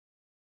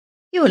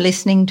You are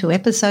listening to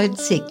episode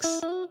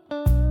 6.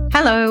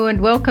 Hello and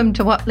welcome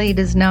to What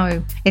Leaders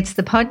Know. It's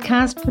the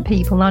podcast for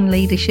people on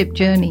leadership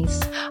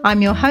journeys.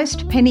 I'm your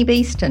host, Penny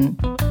Beeston.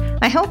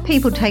 I help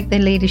people take their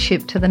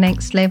leadership to the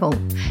next level.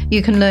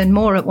 You can learn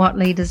more at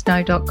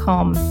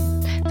whatleadersknow.com.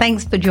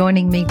 Thanks for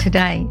joining me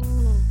today.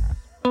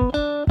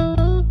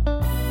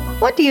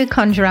 What do you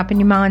conjure up in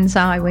your mind's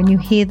eye when you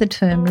hear the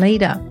term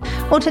leader?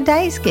 Well,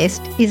 today's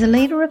guest is a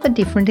leader of a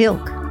different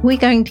ilk. We're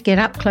going to get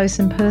up close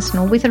and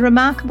personal with a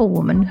remarkable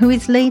woman who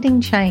is leading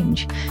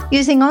change,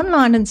 using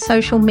online and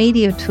social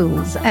media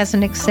tools as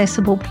an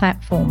accessible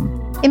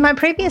platform. In my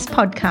previous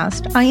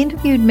podcast, I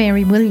interviewed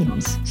Mary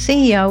Williams,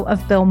 CEO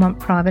of Belmont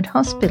Private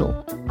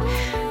Hospital.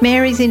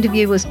 Mary's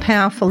interview was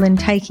powerful in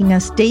taking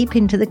us deep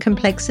into the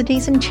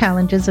complexities and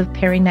challenges of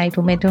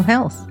perinatal mental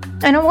health.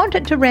 And I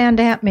wanted to round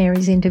out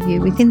Mary's interview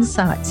with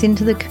insights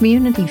into the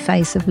community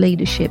face of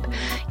leadership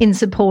in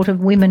support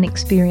of women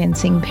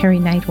experiencing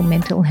perinatal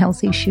mental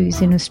health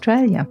issues in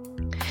Australia.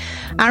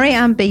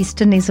 Ariane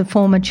Beeston is a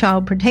former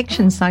child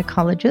protection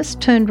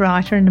psychologist turned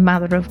writer and a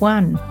mother of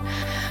one.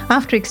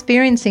 After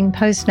experiencing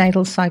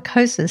postnatal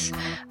psychosis,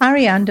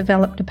 Ariane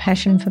developed a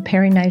passion for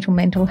perinatal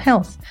mental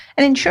health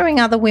and ensuring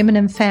other women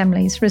and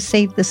families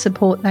receive the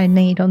support they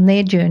need on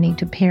their journey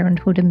to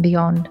parenthood and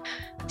beyond.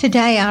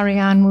 Today,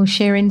 Ariane will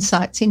share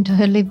insights into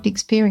her lived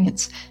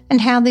experience and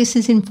how this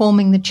is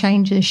informing the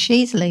changes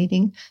she's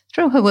leading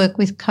through her work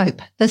with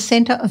COPE, the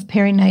Centre of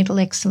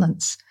Perinatal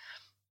Excellence.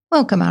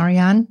 Welcome,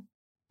 Ariane.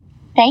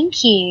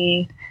 Thank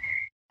you.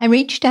 I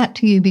reached out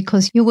to you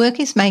because your work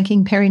is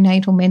making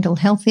perinatal mental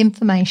health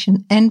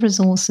information and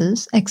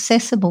resources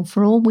accessible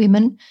for all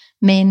women,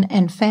 men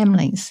and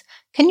families.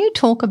 Can you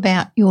talk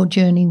about your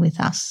journey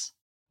with us?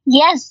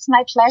 Yes,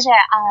 my pleasure.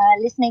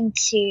 Listening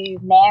to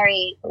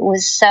Mary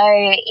was so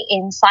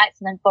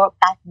insightful and brought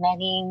back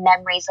many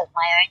memories of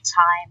my own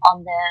time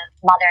on the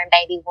mother and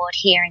baby ward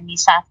here in New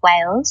South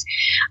Wales.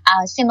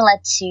 Similar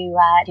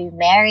to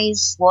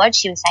Mary's ward,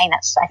 she was saying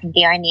that's, I think,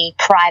 the only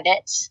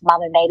private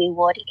mother and baby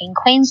ward in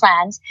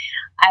Queensland.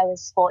 I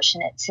was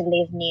fortunate to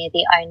live near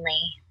the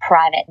only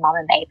private mother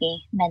and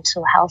baby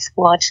mental health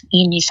ward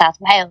in New South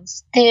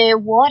Wales. The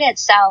ward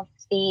itself,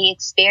 the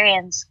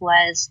experience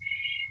was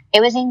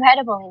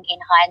incredible in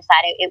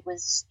hindsight. It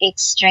was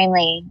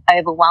extremely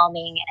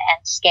overwhelming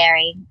and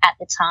scary at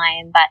the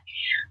time. But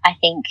I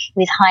think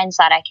with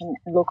hindsight, I can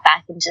look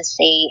back and just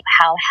see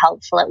how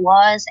helpful it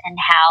was and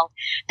how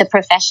the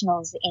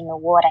professionals in the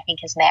ward, I think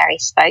as Mary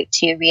spoke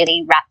to,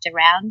 really wrapped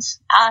around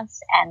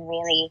us and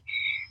really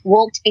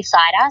walked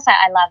beside us.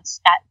 I loved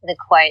the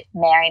quote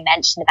Mary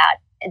mentioned about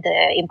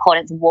the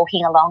importance of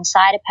walking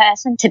alongside a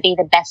person to be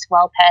the best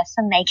well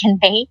person they can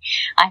be.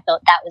 I thought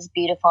that was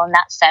beautiful, and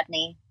that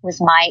certainly was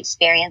my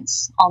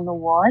experience on the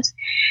ward.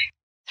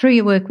 Through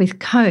your work with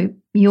COPE,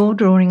 you're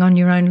drawing on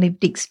your own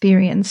lived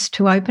experience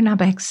to open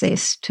up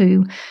access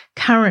to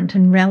current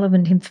and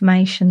relevant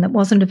information that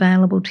wasn't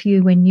available to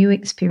you when you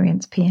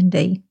experienced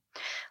PND.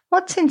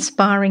 What's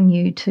inspiring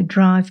you to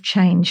drive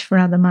change for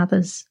other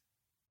mothers?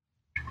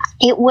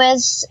 It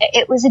was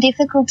a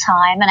difficult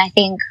time, and I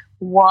think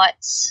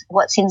what's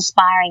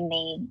inspiring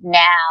me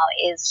now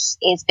is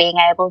being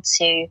able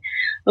to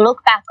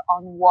look back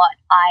on what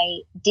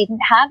I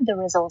didn't have, the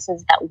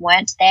resources that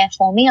weren't there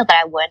for me or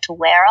that I weren't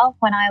aware of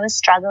when I was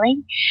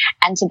struggling,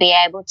 and to be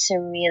able to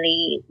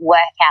really work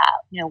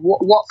out,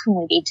 what can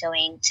we be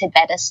doing to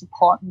better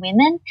support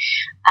women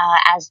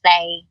as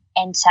they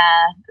enter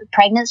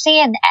pregnancy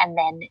and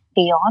then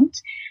beyond.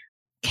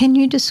 Can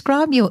you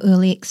describe your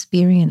early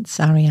experience,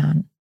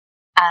 Ariane?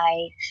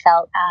 I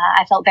felt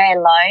very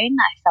alone.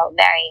 I felt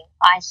very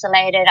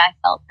isolated. I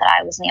felt that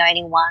I was the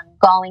only one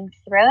going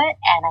through it,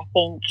 and I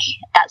think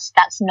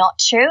that's not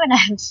true. And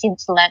I've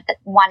since learnt that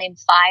 1 in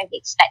 5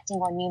 expecting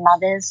or new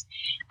mothers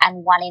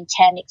and 1 in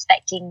 10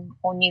 expecting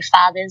or new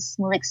fathers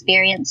will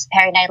experience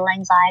perinatal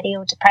anxiety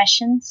or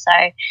depression. So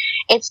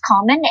it's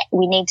common.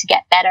 We need to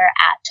get better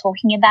at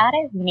talking about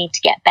it. We need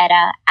to get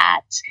better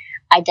at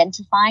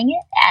identifying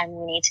it, and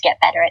we need to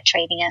get better at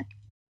treating it.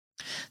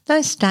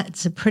 Those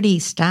stats are pretty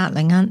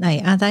startling, aren't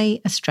they? Are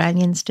they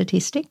Australian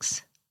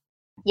statistics?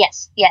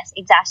 Yes,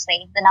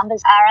 exactly. The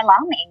numbers are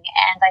alarming,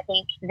 and I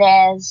think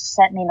there's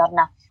certainly not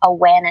enough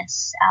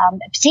awareness,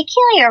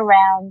 particularly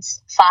around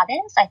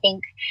fathers. I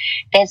think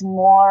there's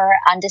more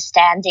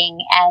understanding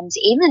and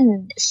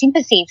even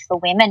sympathy for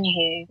women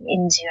who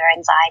endure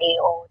anxiety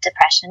or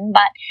depression,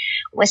 but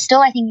we're still,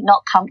 I think,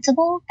 not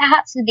comfortable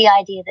perhaps with the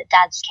idea that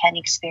dads can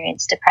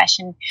experience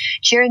depression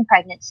during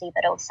pregnancy,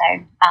 but also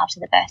after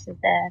the birth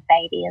of the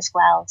baby as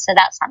well. So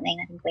that's something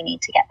I think we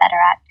need to get better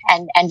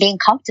at, and being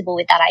comfortable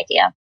with that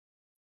idea.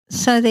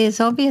 So there's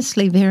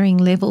obviously varying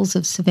levels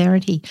of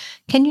severity.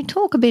 Can you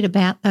talk a bit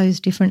about those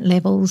different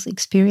levels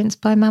experienced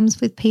by mums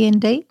with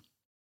PND?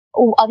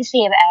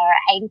 Obviously,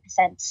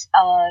 80%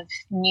 of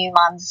new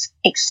mums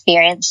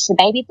experience the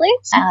baby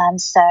blues.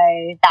 So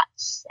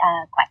that's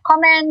quite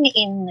common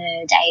in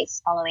the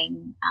days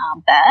following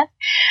birth.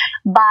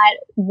 But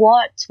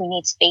what we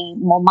need to be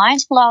more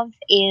mindful of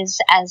is,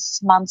 as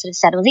mum sort of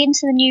settles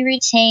into the new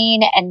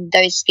routine, and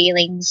those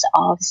feelings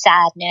of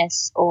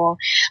sadness or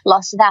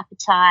loss of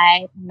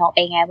appetite, not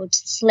being able to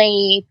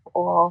sleep,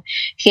 or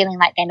feeling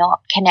like they're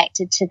not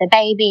connected to the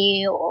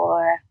baby,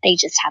 or they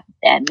just have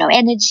no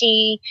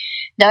energy,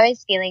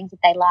 those feelings, if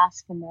they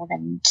last for more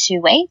than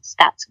 2 weeks,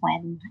 that's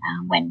when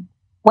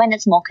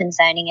it's more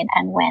concerning,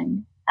 and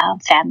when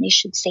families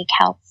should seek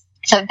help.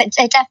 So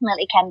it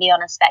definitely can be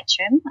on a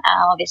spectrum.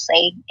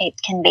 Obviously, it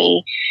can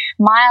be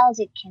mild,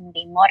 it can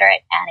be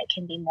moderate, and it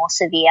can be more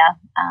severe.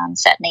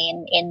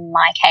 Certainly in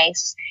my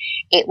case,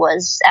 it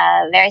was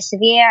very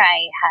severe.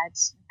 I had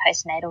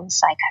postnatal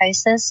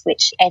psychosis,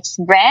 which it's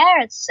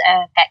rare. It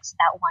affects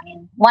about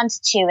 1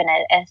 to 2 in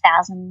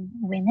 1,000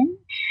 women.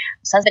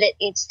 But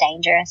it's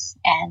dangerous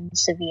and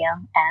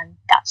severe, and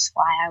that's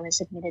why I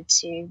was admitted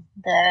to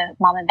the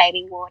mum and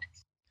baby ward.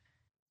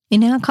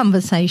 In our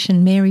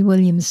conversation, Mary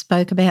Williams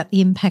spoke about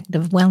the impact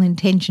of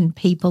well-intentioned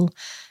people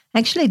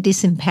actually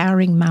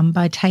disempowering mum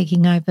by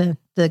taking over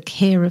the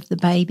care of the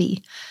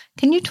baby.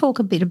 Can you talk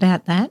a bit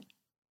about that?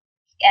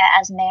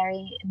 As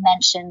Mary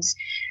mentioned,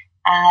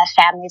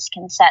 families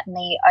can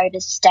certainly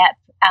overstep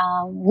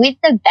with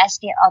the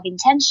best of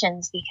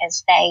intentions,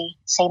 because they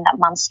see that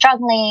mum's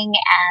struggling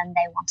and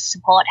they want to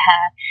support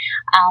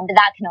her. But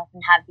that can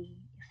often have the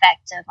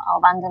effect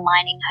of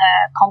undermining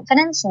her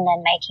confidence, and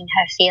then making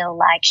her feel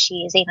like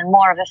she is even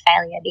more of a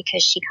failure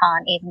because she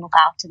can't even look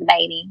after the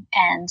baby.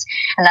 And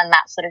then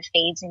that sort of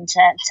feeds into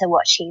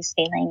what she's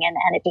feeling,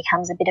 and it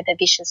becomes a bit of a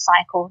vicious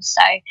cycle.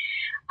 So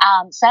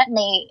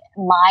certainly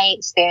my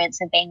experience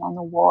of being on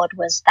the ward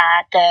was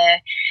that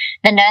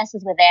the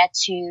nurses were there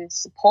to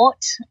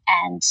support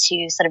and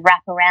to sort of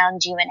wrap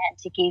around you and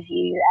to give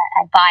you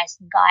advice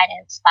and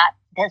guidance, but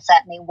there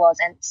certainly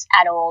wasn't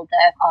at all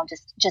I'll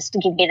just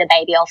give me the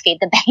baby, I'll feed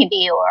the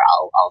baby, or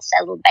I'll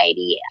settle the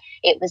baby.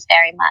 It was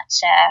very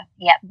much,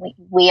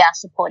 we are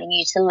supporting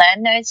you to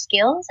learn those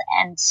skills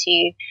and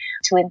to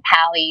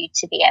empower you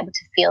to be able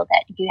to feel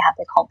that you have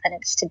the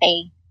confidence to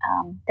be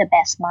the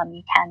best mum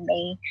you can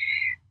be.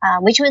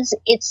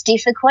 It's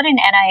difficult. And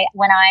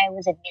when I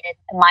was admitted,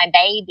 my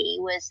baby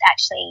was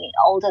actually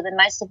older than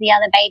most of the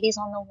other babies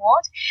on the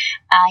ward.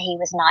 He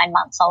was 9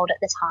 months old at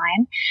the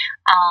time,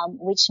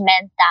 which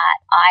meant that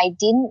I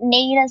didn't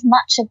need as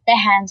much of the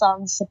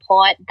hands-on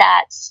support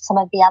that some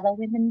of the other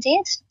women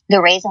did.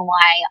 The reason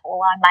why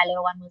my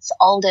little one was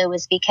older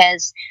was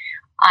because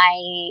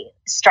I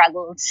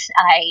struggled.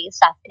 I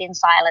suffered in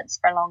silence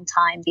for a long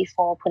time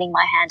before putting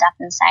my hand up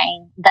and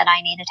saying that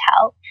I needed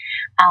help,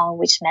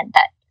 which meant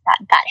that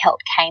help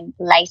came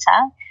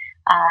later.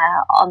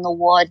 On the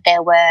ward,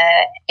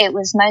 it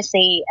was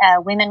mostly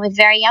women with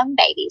very young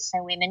babies,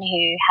 so women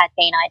who had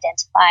been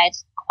identified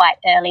quite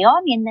early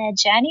on in their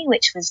journey,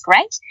 which was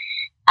great.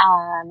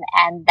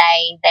 And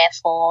they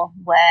therefore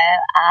were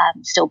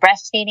still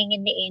breastfeeding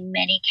in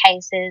many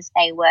cases.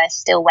 They were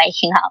still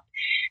waking up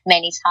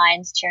many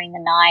times during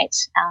the night,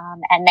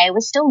 and they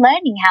were still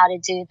learning how to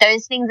do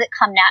those things that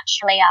come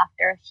naturally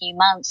after a few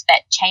months,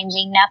 but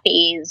changing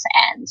nappies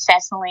and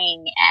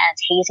settling and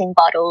heating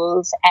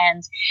bottles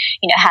and,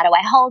 how do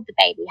I hold the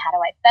baby? How do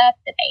I burp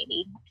the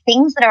baby?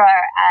 Things that are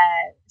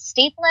a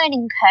steep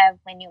learning curve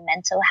when your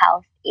mental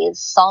health is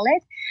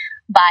solid,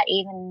 but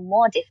even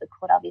more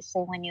difficult,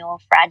 obviously, when you're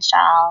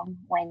fragile,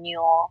 when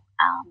you're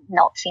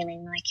not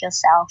feeling like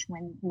yourself,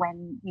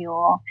 when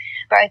you're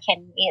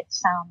broken.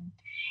 It's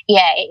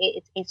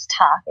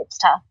tough. It's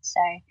tough.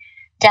 So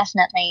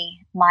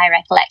definitely my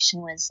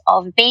recollection was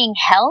of being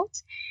held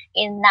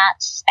in that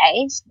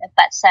space,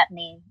 but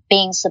certainly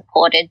being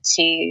supported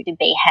to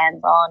be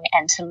hands-on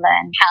and to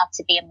learn how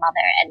to be a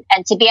mother,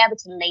 and to be able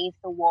to leave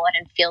the ward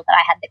and feel that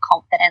I had the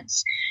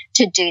confidence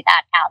to do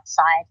that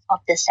outside of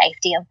the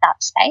safety of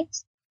that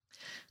space.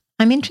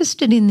 I'm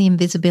interested in the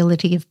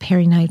invisibility of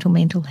perinatal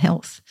mental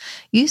health.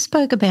 You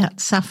spoke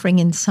about suffering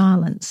in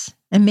silence,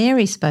 and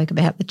Mary spoke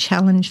about the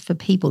challenge for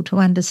people to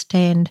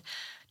understand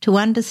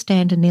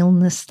an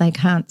illness they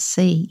can't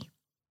see.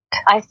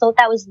 I thought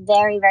that was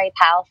very, very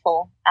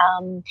powerful.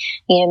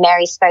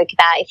 Mary spoke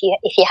about if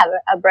you have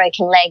a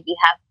broken leg, you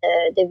have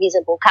the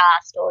visible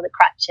cast or the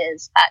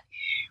crutches, but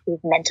with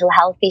mental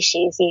health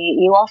issues,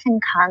 you often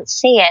can't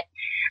see it.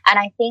 And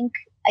I think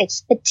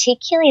it's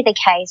particularly the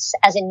case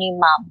as a new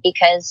mum,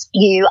 because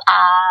you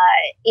are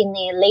in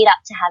the lead up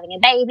to having a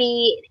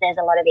baby. There's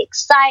a lot of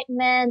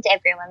excitement.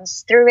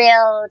 Everyone's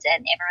thrilled,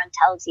 and everyone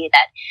tells you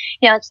that,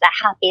 it's the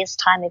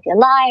happiest time of your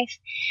life,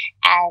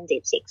 and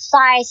it's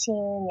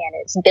exciting and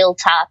it's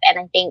built up. And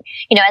I think,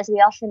 as we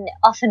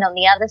often on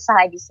the other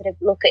side, you sort of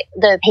look at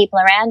the people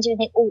around you and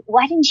think, oh,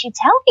 why didn't you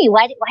tell me?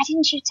 Why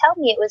didn't you tell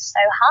me? It was so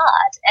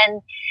hard.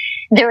 And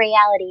the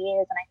reality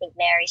is, and I think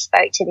Mary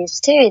spoke to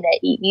this too, that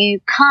you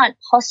can't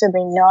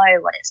possibly know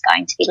what it's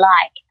going to be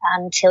like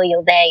until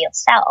you're there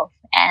yourself.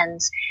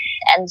 And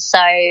so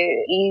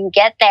you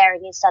get there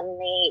and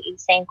you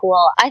think,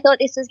 well, I thought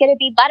this was going to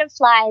be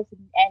butterflies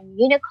and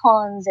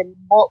unicorns and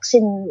walks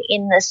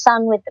in the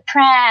sun with the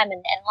pram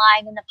and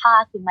lying in the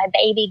park with my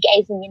baby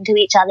gazing into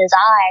each other's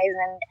eyes.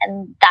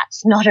 And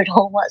that's not at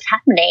all what's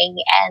happening.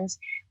 And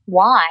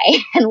why?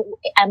 And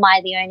am I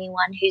the only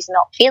one who's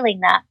not feeling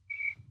that?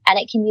 And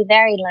it can be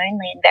very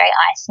lonely and very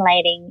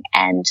isolating,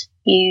 and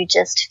you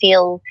just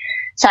feel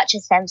such a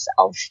sense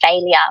of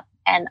failure.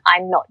 And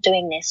I'm not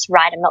doing this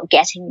right. I'm not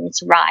getting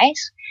this right.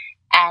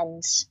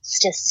 And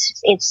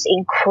it's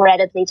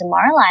incredibly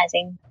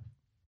demoralizing.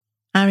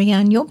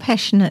 Ariane, you're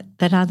passionate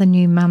that other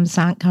new mums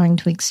aren't going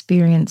to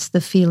experience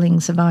the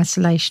feelings of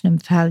isolation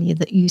and failure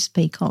that you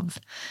speak of.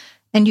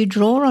 And you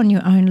draw on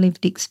your own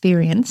lived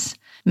experience,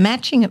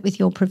 matching it with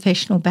your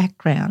professional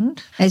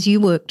background as you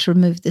work to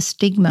remove the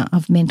stigma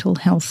of mental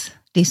health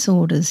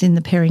disorders in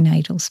the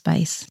perinatal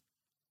space.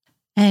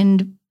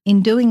 And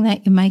in doing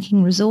that, you're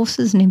making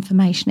resources and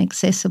information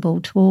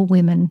accessible to all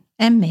women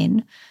and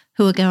men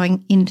who are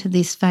going into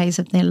this phase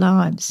of their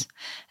lives.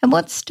 At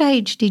what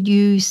stage did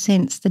you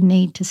sense the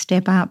need to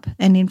step up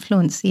and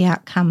influence the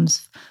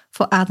outcomes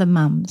for other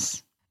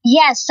mums?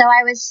 Yes, so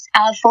I was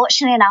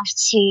fortunate enough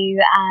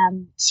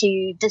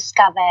to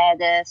discover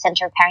the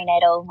Centre of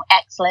Perinatal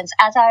Excellence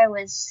as I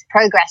was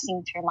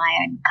progressing through my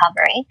own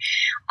recovery.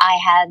 I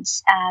had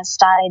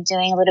started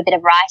doing a little bit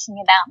of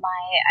writing about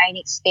my own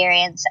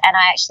experience, and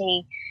I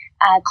actually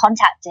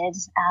contacted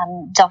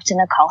Dr.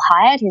 Nicole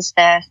Hyatt, who's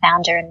the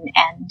founder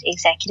and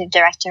executive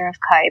director of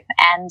COPE,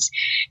 and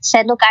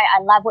said, look,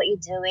 I love what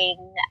you're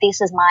doing. This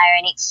is my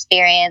own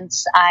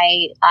experience.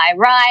 I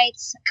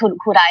write.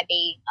 Could I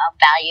be of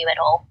value at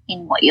all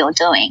in what you're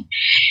doing?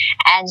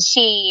 And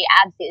she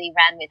absolutely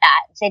ran with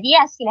that and said,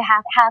 yes,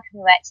 how can we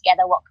work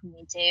together? What can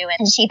we do?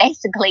 And she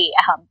basically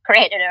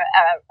created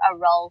a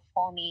role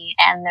for me,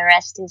 and the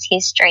rest is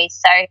history.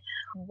 So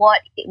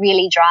what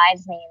really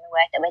drives me in the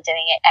work that we're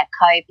doing at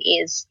COPE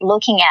is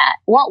looking at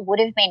what would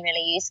have been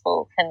really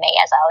useful for me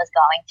as I was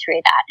going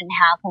through that, and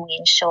how can we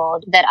ensure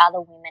that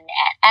other women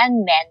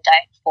and men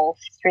don't fall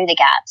through the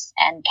gaps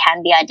and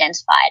can be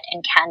identified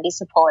and can be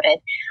supported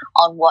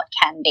on what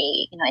can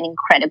be, an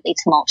incredibly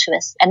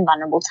tumultuous and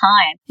vulnerable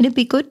time. It'd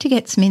be good to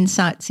get some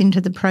insights into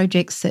the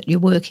projects that you're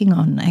working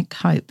on at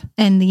COPE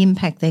and the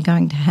impact they're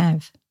going to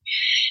have.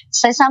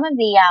 So some of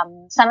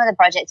the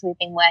projects we've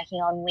been working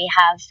on, we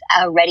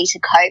have a Ready to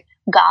Cope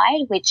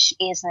guide, which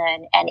is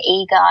an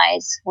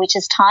e-guide, which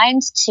is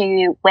timed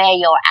to where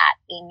you're at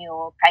in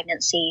your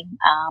pregnancy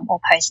or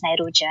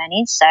postnatal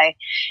journey. So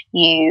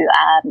you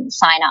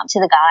sign up to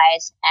the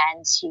guide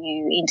and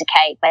you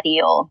indicate whether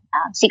you're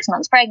 6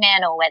 months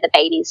pregnant or whether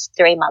baby's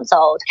 3 months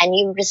old, and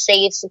you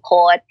receive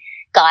support,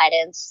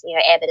 guidance,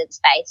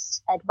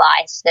 evidence-based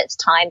advice that's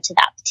timed to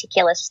that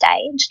particular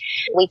stage.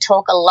 We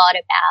talk a lot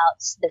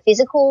about the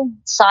physical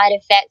side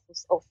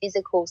effects or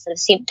physical sort of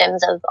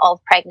symptoms of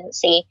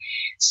pregnancy.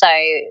 So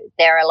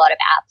there are a lot of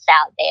apps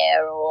out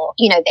there, or,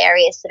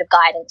 various sort of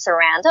guidance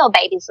around,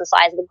 baby's the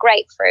size of a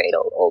grapefruit,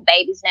 or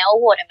baby's now a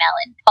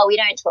watermelon. But we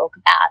don't talk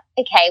about,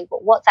 okay,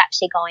 what's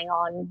actually going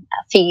on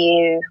for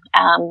you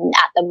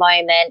at the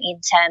moment in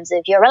terms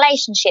of your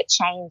relationship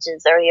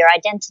changes or your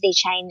identity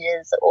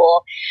changes,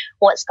 or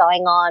what's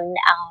going on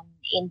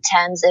in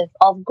terms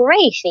of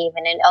grief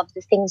even, and of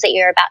the things that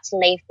you're about to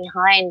leave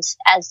behind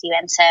as you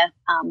enter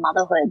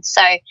motherhood.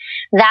 So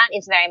that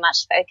is very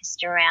much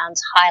focused around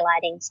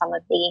highlighting some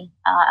of the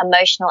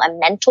emotional and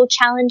mental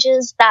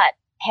challenges that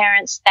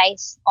parents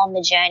face on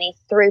the journey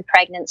through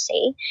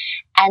pregnancy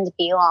and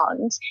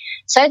beyond,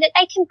 so that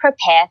they can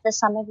prepare for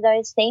some of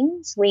those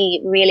things.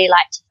 We really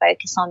like to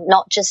focus on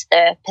not just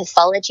the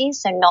pathology,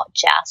 so not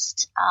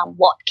just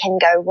what can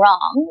go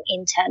wrong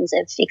in terms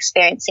of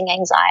experiencing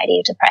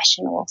anxiety,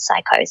 depression or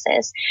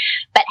psychosis,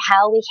 but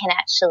how we can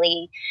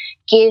actually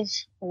give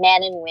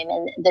men and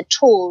women the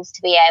tools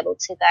to be able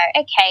to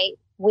go, okay,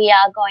 we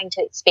are going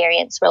to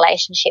experience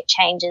relationship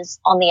changes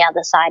on the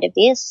other side of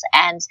this,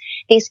 and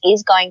this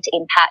is going to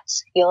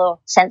impact your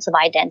sense of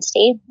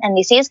identity, and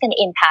this is going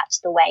to impact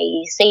the way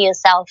you see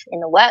yourself in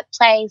the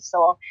workplace,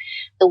 or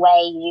the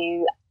way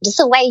you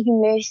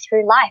move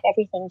through life.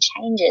 Everything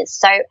changes.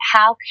 So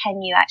how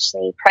can you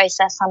actually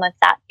process some of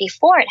that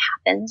before it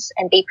happens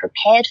and be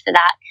prepared for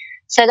that,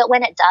 so that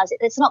when it does,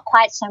 it's not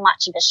quite so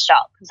much of a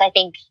shock? Because I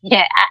think,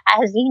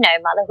 as you know,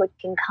 motherhood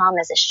can come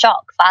as a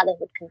shock,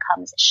 fatherhood can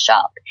come as a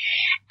shock.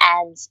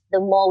 And the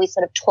more we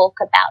sort of talk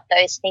about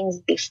those things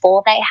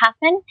before they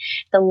happen,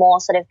 the more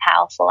sort of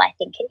powerful I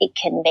think it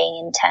can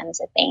be in terms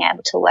of being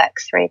able to work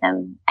through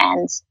them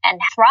and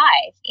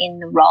thrive in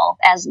the role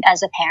as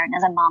a parent,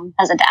 as a mum,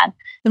 as a dad.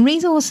 The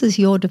resources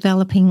you're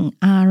developing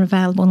are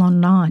available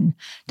online.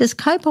 Does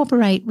COPE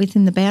operate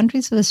within the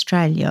boundaries of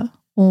Australia,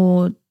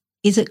 or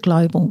is it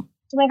global?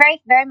 So we're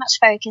very, very much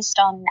focused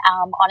on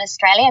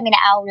Australia. I mean,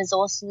 our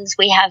resources,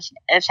 we have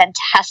a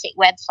fantastic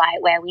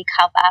website where we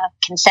cover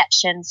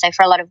conception. So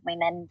for a lot of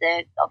women,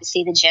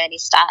 obviously the journey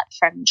starts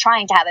from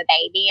trying to have a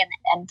baby,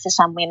 and for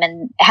some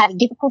women having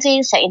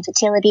difficulties, so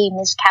infertility,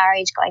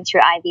 miscarriage, going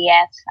through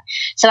IVF.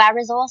 So our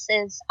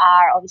resources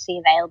are obviously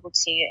available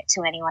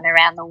to anyone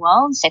around the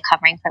world. So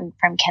covering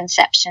from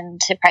conception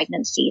to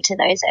pregnancy to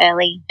those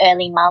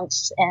early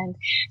months, and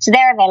so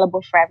they're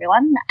available for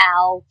everyone.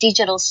 Our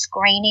digital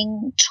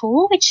screening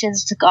tool, which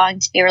is going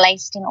to be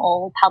released in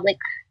all public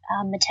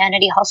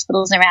maternity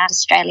hospitals around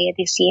Australia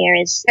this year,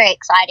 is very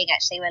exciting.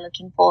 Actually, we're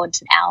looking forward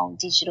to our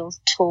digital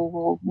tool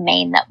will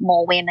mean that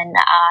more women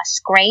are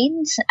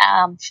screened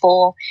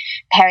for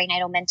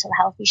perinatal mental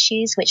health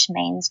issues, which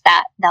means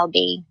that there'll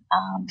be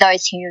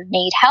those who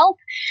need help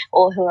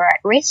or who are at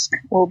risk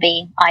will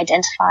be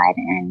identified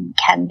and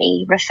can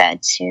be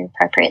referred to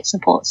appropriate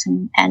supports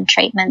and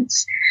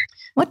treatments.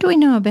 What do we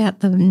know about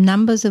the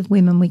numbers of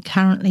women we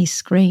currently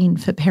screen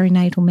for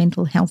perinatal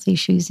mental health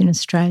issues in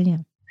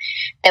Australia?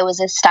 There was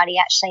a study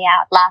actually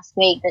out last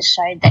week that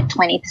showed that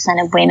 20%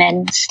 of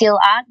women still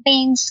aren't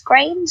being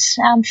screened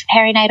for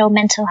perinatal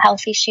mental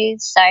health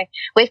issues. So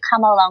we've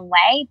come a long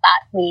way,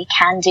 but we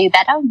can do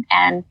better,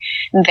 and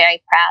I'm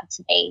very proud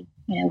to be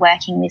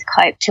working with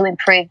COPE to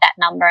improve that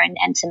number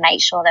and to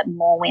make sure that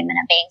more women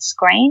are being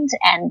screened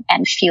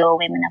and fewer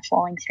women are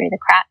falling through the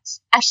cracks.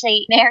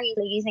 Actually, Mary is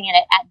using it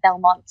at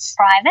Belmont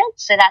Private,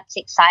 so that's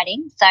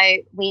exciting. So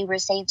we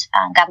received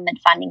government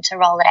funding to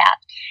roll it out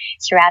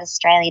throughout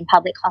Australian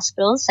public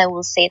hospitals, so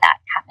we'll see that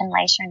happen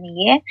later in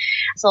the year.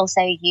 It's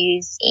also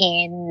used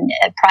in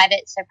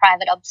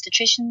private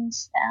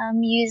obstetricians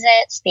use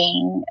it. It's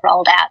being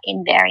rolled out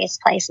in various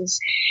places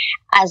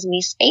as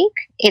we speak.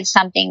 It's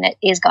something that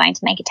is going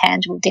to make a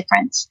tangible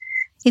difference.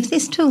 If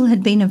this tool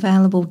had been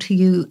available to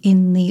you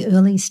in the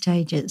early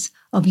stages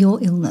of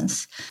your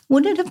illness,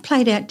 would it have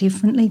played out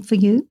differently for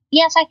you?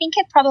 Yes, I think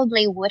it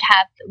probably would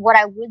have. What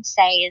I would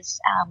say is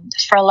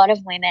for a lot of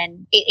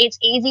women, it's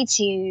easy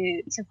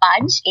to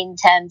fudge in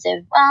terms of,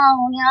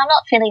 I'm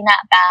not feeling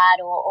that bad,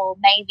 or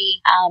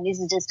maybe this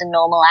is just a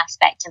normal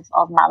aspect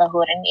of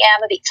motherhood, and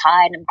I'm a bit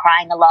tired and I'm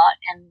crying a lot,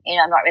 and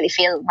I'm not really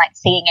feeling like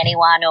seeing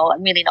anyone, or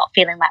I'm really not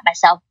feeling like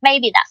myself.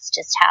 Maybe that's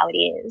just how it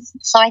is.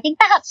 So I think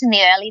perhaps in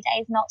the early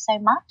days not so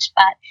much,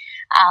 but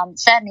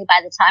certainly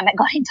by the time I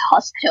got into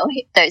hospital,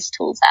 those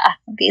tools are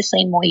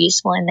obviously more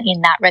useful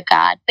in that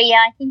regard. But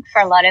yeah, I think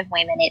for a lot of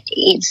women,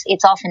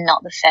 it's often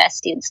not the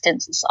first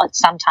instance. It's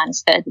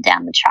sometimes further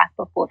down the track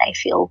before they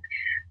feel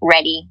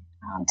ready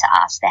to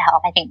ask for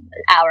help. I think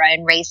our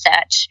own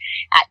research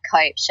at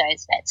COPE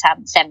shows that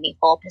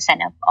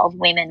 74% of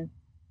women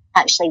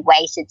actually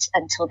waited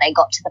until they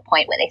got to the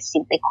point where they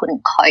simply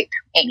couldn't cope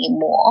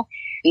anymore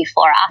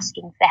before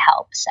asking for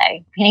help. So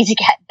we need to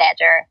get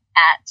better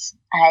at,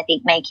 I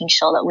think, making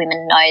sure that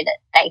women know that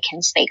they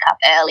can speak up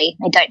early.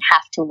 They don't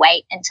have to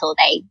wait until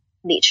they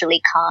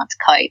literally can't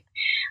cope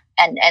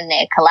and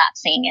they're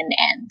collapsing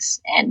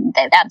and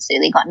they've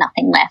absolutely got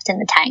nothing left in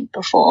the tank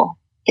before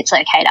it's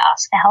okay to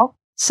ask for help.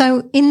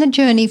 So in the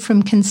journey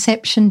from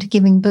conception to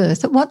giving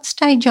birth, at what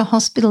stage are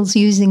hospitals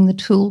using the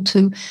tool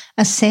to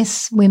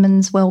assess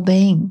women's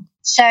well-being?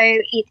 So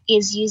it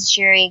is used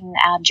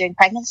during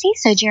pregnancy,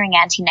 so during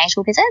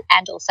antenatal visit,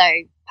 and also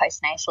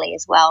postnatally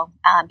as well,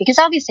 because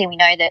obviously we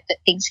know that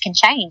things can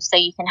change. So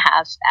you can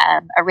have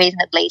a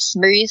reasonably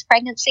smooth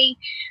pregnancy,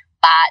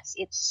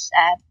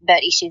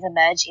 but issues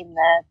emerge in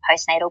the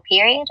postnatal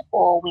period,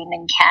 or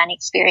women can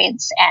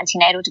experience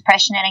antenatal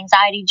depression and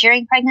anxiety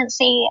during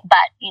pregnancy, but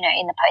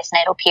in the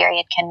postnatal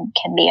period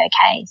can be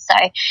okay. So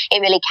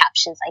it really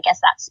captures, I guess,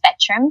 that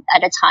spectrum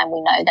at a time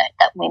we know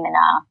that women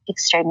are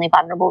extremely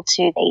vulnerable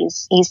to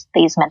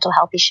these mental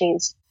health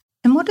issues.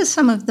 And what are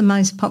some of the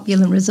most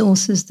popular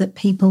resources that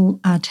people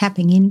are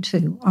tapping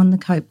into on the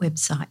COPE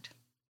website?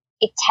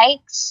 It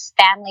takes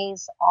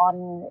families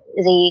on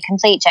the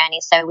complete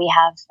journey. So we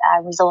have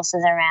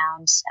resources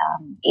around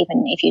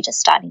even if you're just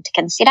starting to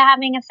consider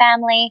having a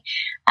family,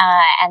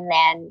 and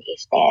then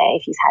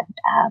if you've had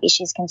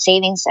issues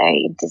conceiving, so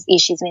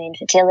issues with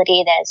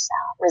infertility, there's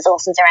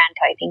resources around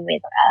coping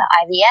with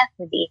IVF,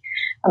 with the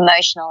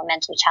emotional and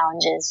mental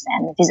challenges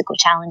and the physical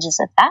challenges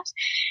of that.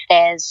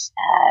 There's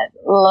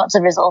lots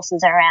of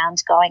resources around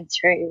going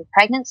through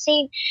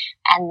pregnancy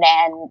and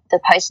then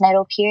the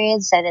postnatal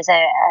period. So there's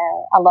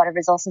a lot of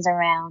resources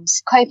around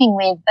coping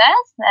with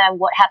birth,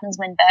 what happens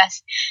when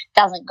birth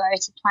doesn't go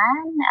to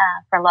plan.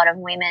 For a lot of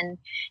women,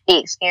 the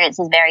experience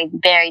is very,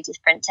 very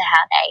different to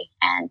how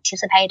they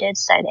anticipated.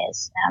 So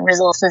there's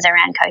resources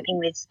around coping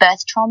with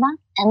birth trauma,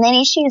 and then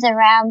issues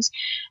around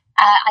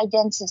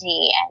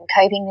identity and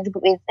coping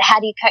with how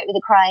do you cope with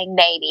a crying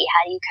baby,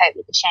 how do you cope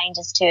with the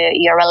changes to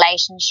your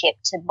relationship,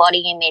 to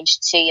body image,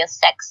 to your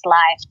sex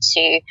life,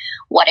 to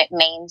what it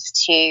means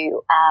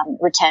to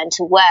return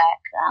to work,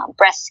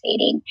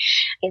 breastfeeding.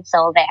 It's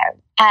all there.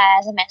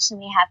 As I mentioned,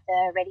 we have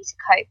the Ready to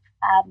Cope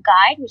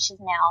guide, which is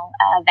now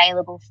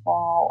available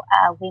for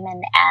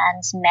women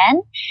and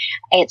men.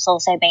 It's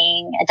also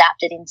being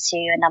adapted into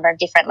a number of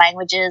different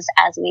languages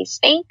as we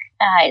speak.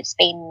 It's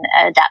been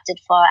adapted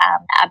for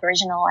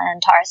Aboriginal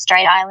and Torres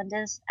Strait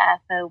Islanders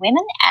for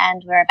women,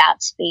 and we're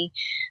about to be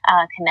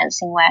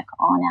commencing work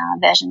on our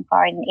version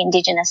for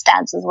Indigenous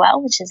dads as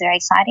well, which is very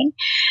exciting.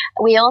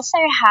 We also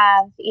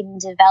have in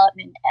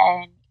development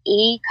an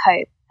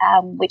e-Cope,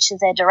 which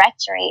is a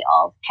directory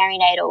of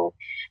perinatal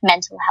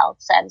mental health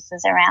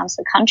services around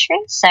the country.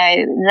 So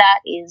that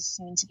is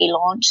soon to be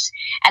launched.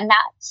 And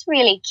that's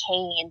really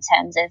key in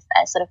terms of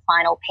a sort of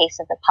final piece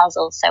of the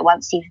puzzle. So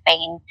once you've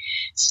been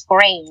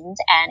screened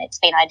and it's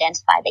been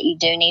identified that you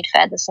do need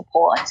further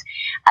support,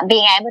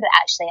 being able to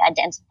actually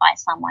identify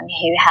someone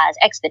who has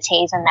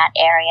expertise in that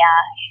area,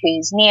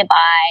 who's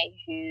nearby,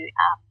 who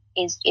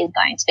is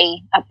going to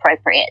be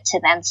appropriate to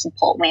then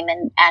support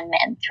women and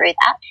men through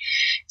that.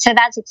 So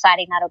that's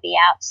exciting. That'll be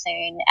out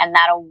soon, and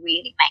that'll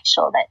really make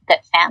sure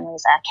that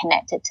families are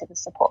connected to the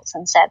supports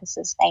and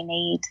services they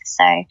need.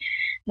 So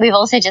we've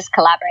also just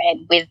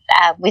collaborated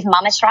with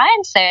Mama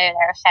Shrine. So they're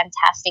a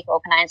fantastic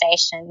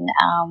organisation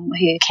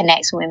who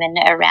connects women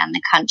around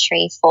the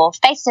country for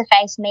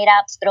face-to-face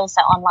meetups, but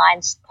also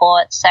online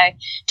support. So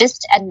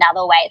just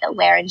another way that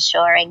we're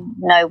ensuring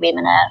no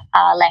women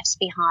are left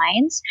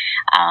behind.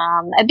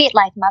 A bit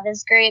like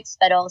mothers groups,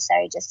 but also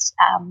just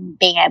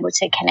being able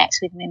to connect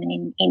with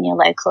women in your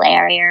local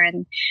area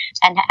and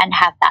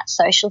have that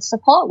social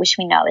support, which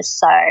we know is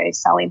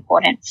so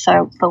important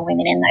for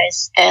women in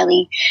those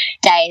early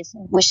days,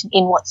 which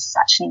in what's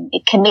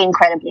it can be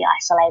incredibly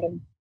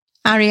isolating.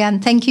 Ariane,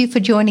 thank you for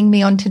joining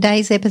me on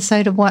today's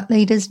episode of What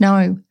Leaders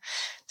Know.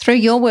 Through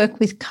your work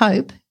with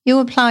COPE, you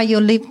apply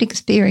your lived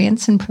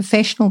experience and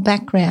professional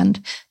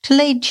background to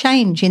lead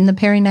change in the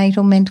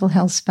perinatal mental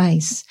health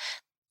space.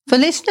 For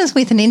listeners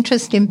with an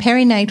interest in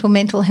perinatal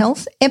mental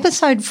health,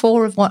 episode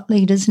 4 of What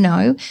Leaders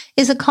Know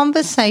is a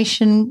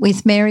conversation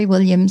with Mary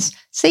Williams,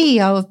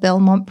 CEO of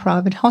Belmont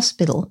Private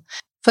Hospital.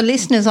 For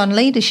listeners on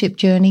leadership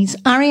journeys,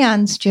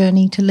 Ariane's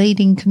journey to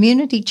leading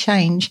community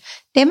change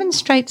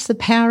demonstrates the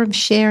power of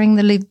sharing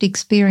the lived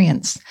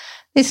experience.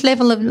 This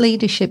level of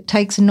leadership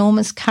takes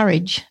enormous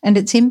courage, and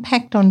its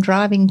impact on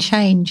driving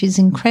change is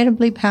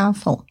incredibly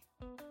powerful.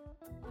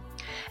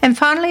 And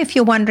finally, if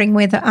you're wondering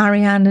whether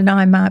Ariane and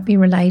I might be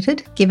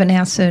related, given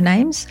our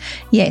surnames,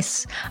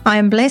 yes, I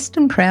am blessed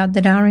and proud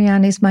that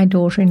Ariane is my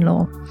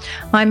daughter-in-law.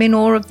 I'm in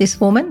awe of this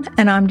woman,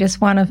 and I'm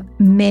just one of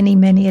many,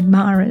 many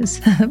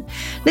admirers.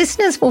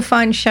 Listeners will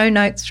find show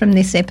notes from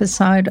this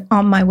episode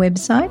on my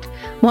website,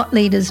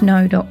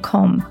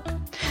 whatleadersknow.com.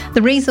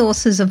 The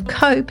resources of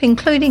COPE,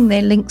 including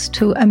their links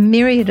to a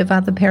myriad of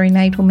other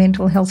perinatal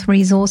mental health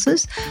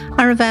resources,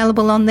 are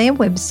available on their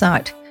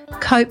website,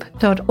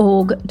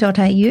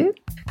 cope.org.au.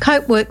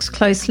 COPE works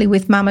closely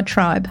with Mama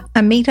Tribe,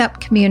 a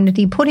meetup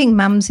community putting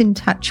mums in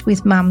touch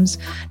with mums.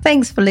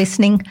 Thanks for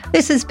listening.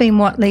 This has been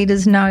What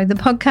Leaders Know, the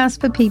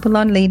podcast for people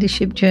on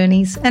leadership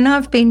journeys, and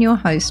I've been your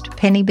host,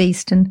 Penny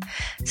Beeston.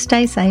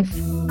 Stay safe.